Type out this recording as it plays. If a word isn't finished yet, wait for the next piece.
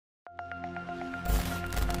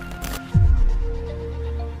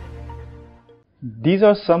These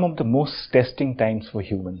are some of the most testing times for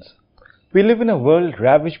humans. We live in a world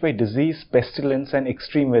ravaged by disease, pestilence, and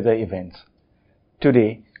extreme weather events.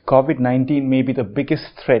 Today, COVID-19 may be the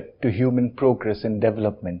biggest threat to human progress and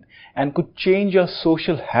development and could change our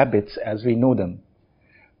social habits as we know them.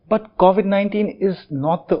 But COVID-19 is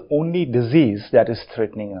not the only disease that is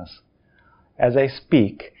threatening us. As I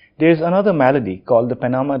speak, there is another malady called the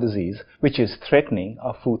Panama disease which is threatening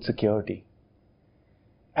our food security.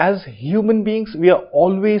 As human beings, we are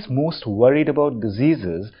always most worried about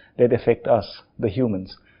diseases that affect us, the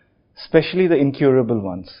humans, especially the incurable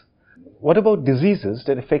ones. What about diseases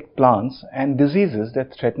that affect plants and diseases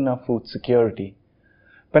that threaten our food security?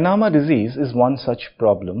 Panama disease is one such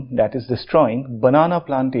problem that is destroying banana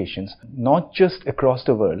plantations not just across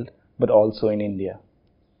the world but also in India.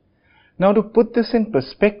 Now, to put this in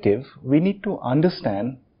perspective, we need to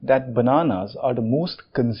understand that bananas are the most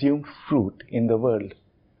consumed fruit in the world.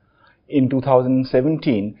 In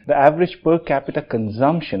 2017, the average per capita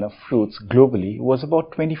consumption of fruits globally was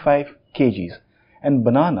about 25 kgs, and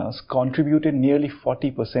bananas contributed nearly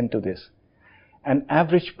 40% to this. An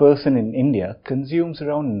average person in India consumes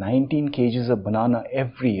around 19 kgs of banana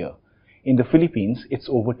every year. In the Philippines, it's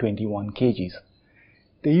over 21 kgs.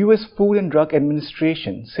 The US Food and Drug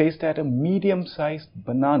Administration says that a medium-sized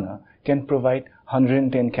banana can provide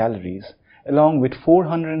 110 calories, along with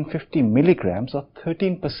 450 milligrams or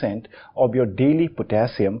 13% of your daily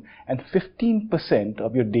potassium and 15%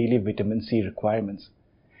 of your daily vitamin C requirements.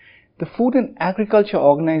 The Food and Agriculture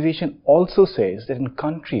Organization also says that in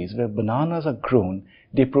countries where bananas are grown,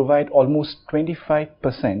 they provide almost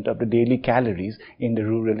 25% of the daily calories in the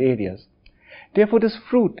rural areas. Therefore, this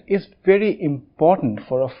fruit is very important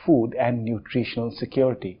for our food and nutritional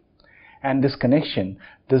security. And this connection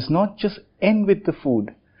does not just end with the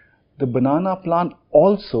food. The banana plant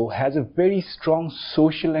also has a very strong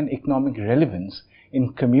social and economic relevance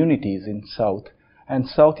in communities in South and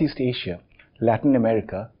Southeast Asia, Latin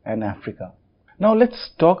America, and Africa. Now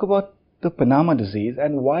let's talk about the Panama disease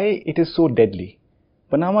and why it is so deadly.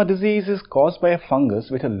 Panama disease is caused by a fungus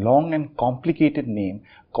with a long and complicated name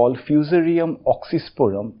called Fusarium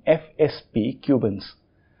Oxysporum FSP cubense.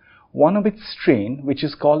 One of its strain, which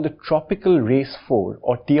is called the tropical race 4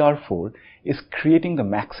 or TR4, is creating the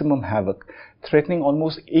maximum havoc, threatening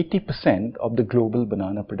almost 80% of the global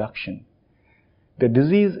banana production. The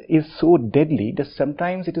disease is so deadly that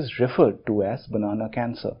sometimes it is referred to as banana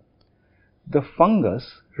cancer. The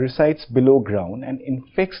fungus resides below ground and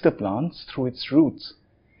infects the plants through its roots.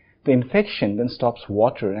 The infection then stops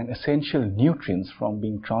water and essential nutrients from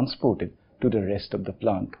being transported to the rest of the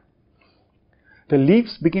plant. The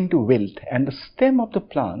leaves begin to wilt and the stem of the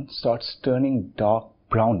plant starts turning dark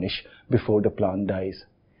brownish before the plant dies.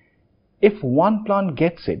 If one plant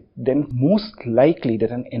gets it, then most likely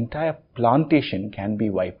that an entire plantation can be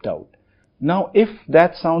wiped out. Now, if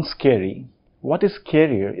that sounds scary, what is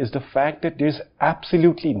scarier is the fact that there is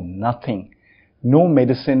absolutely nothing, no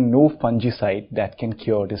medicine, no fungicide that can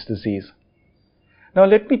cure this disease. Now,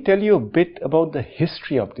 let me tell you a bit about the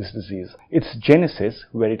history of this disease, its genesis,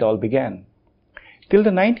 where it all began. Till the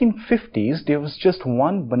 1950s, there was just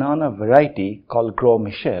one banana variety called Gros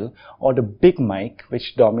Michel or the Big Mike,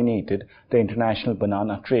 which dominated the international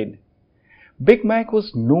banana trade. Big Mike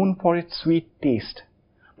was known for its sweet taste,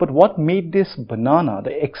 but what made this banana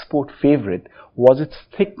the export favorite was its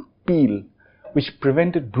thick peel, which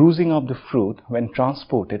prevented bruising of the fruit when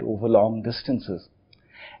transported over long distances.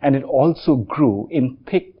 And it also grew in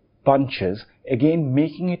thick bunches, again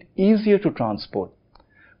making it easier to transport.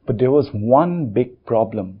 But there was one big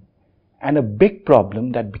problem, and a big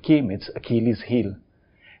problem that became its Achilles heel.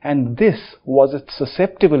 And this was its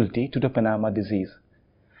susceptibility to the Panama disease.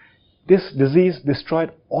 This disease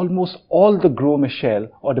destroyed almost all the Gros Michel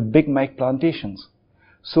or the Big Mike plantations,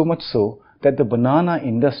 so much so that the banana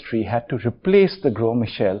industry had to replace the Gros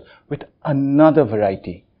Michel with another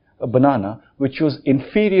variety, a banana which was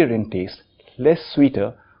inferior in taste, less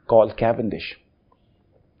sweeter, called Cavendish.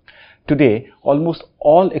 Today, almost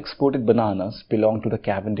all exported bananas belong to the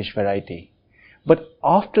Cavendish variety. But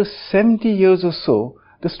after 70 years or so,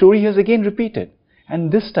 the story has again repeated.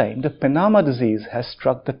 And this time, the Panama disease has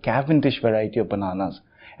struck the Cavendish variety of bananas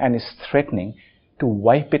and is threatening to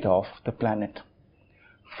wipe it off the planet.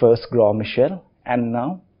 First Gros Michel and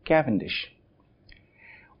now Cavendish.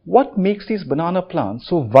 What makes these banana plants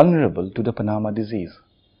so vulnerable to the Panama disease?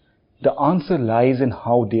 The answer lies in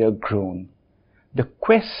how they are grown. The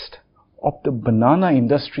quest of the banana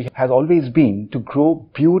industry has always been to grow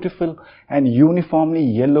beautiful and uniformly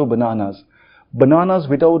yellow bananas, bananas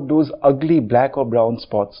without those ugly black or brown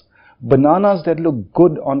spots, bananas that look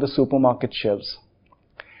good on the supermarket shelves.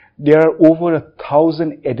 There are over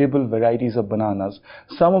 1,000 edible varieties of bananas,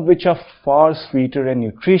 some of which are far sweeter and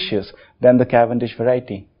nutritious than the Cavendish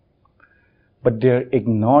variety. But they are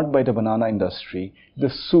ignored by the banana industry,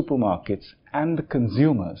 the supermarkets, and the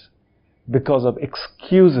consumers because of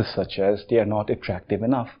excuses such as they are not attractive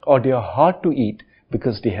enough, or they are hard to eat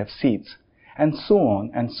because they have seeds, and so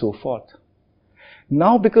on and so forth.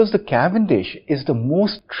 Now, because the Cavendish is the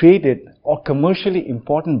most traded or commercially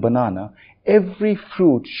important banana, every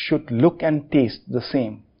fruit should look and taste the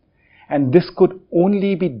same. And this could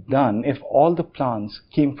only be done if all the plants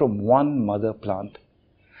came from one mother plant.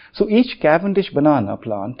 So each Cavendish banana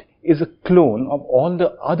plant is a clone of all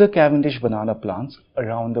the other Cavendish banana plants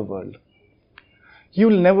around the world. You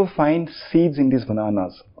will never find seeds in these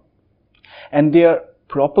bananas, and they are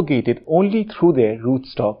propagated only through their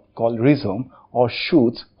rootstock called rhizome or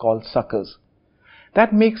shoots called suckers.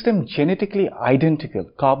 That makes them genetically identical,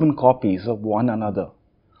 carbon copies of one another.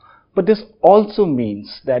 But this also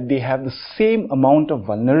means that they have the same amount of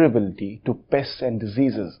vulnerability to pests and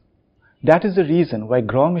diseases. That is the reason why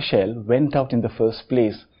Gros Michel went out in the first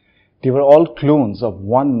place. They were all clones of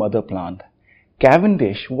one mother plant.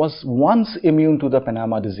 Cavendish was once immune to the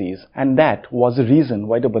Panama disease, and that was the reason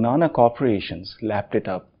why the banana corporations lapped it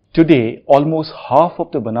up. Today, almost half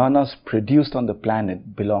of the bananas produced on the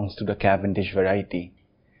planet belongs to the Cavendish variety.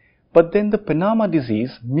 But then the Panama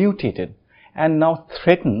disease mutated and now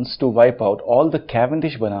threatens to wipe out all the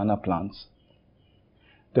Cavendish banana plants.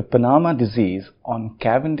 The Panama disease on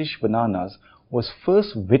Cavendish bananas was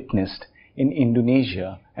first witnessed in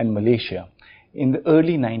Indonesia and Malaysia in the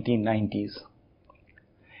early 1990s.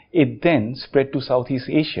 It then spread to Southeast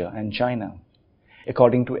Asia and China.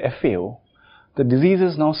 According to FAO, the disease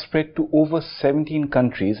is now spread to over 17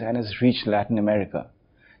 countries and has reached Latin America,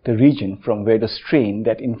 the region from where the strain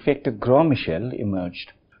that infected Gros Michel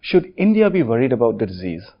emerged. Should India be worried about the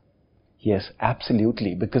disease? Yes,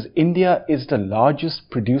 absolutely, because India is the largest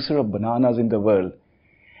producer of bananas in the world,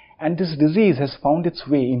 and this disease has found its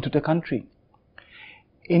way into the country.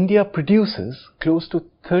 India produces close to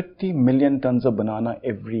 30 million tons of banana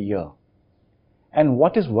every year. And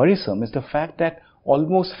what is worrisome is the fact that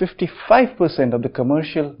almost 55% of the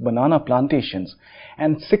commercial banana plantations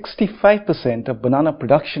and 65% of banana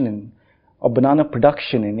production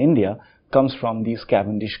in India comes from these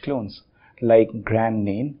Cavendish clones like Grand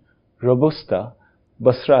Nain, Robusta,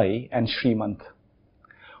 Basrai and Srimant.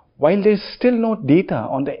 While there is still no data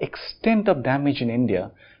on the extent of damage in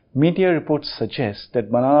India, media reports suggest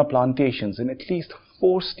that banana plantations in at least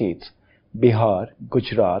 4 states, Bihar,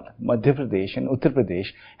 Gujarat, Madhya Pradesh and Uttar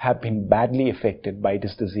Pradesh, have been badly affected by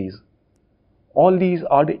this disease. All these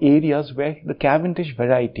are the areas where the Cavendish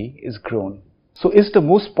variety is grown. So is the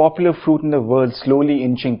most popular fruit in the world slowly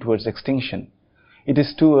inching towards extinction? It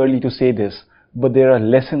is too early to say this, but there are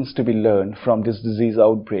lessons to be learned from this disease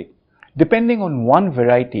outbreak. Depending on one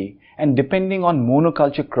variety and depending on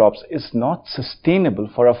monoculture crops is not sustainable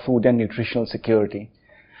for our food and nutritional security.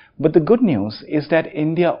 But the good news is that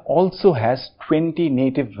India also has 20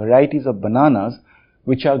 native varieties of bananas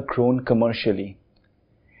which are grown commercially.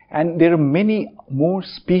 And there are many more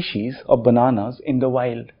species of bananas in the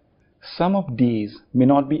wild. Some of these may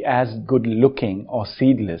not be as good looking or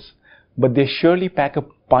seedless, but they surely pack a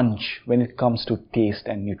punch when it comes to taste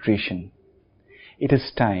and nutrition. It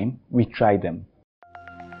is time we try them.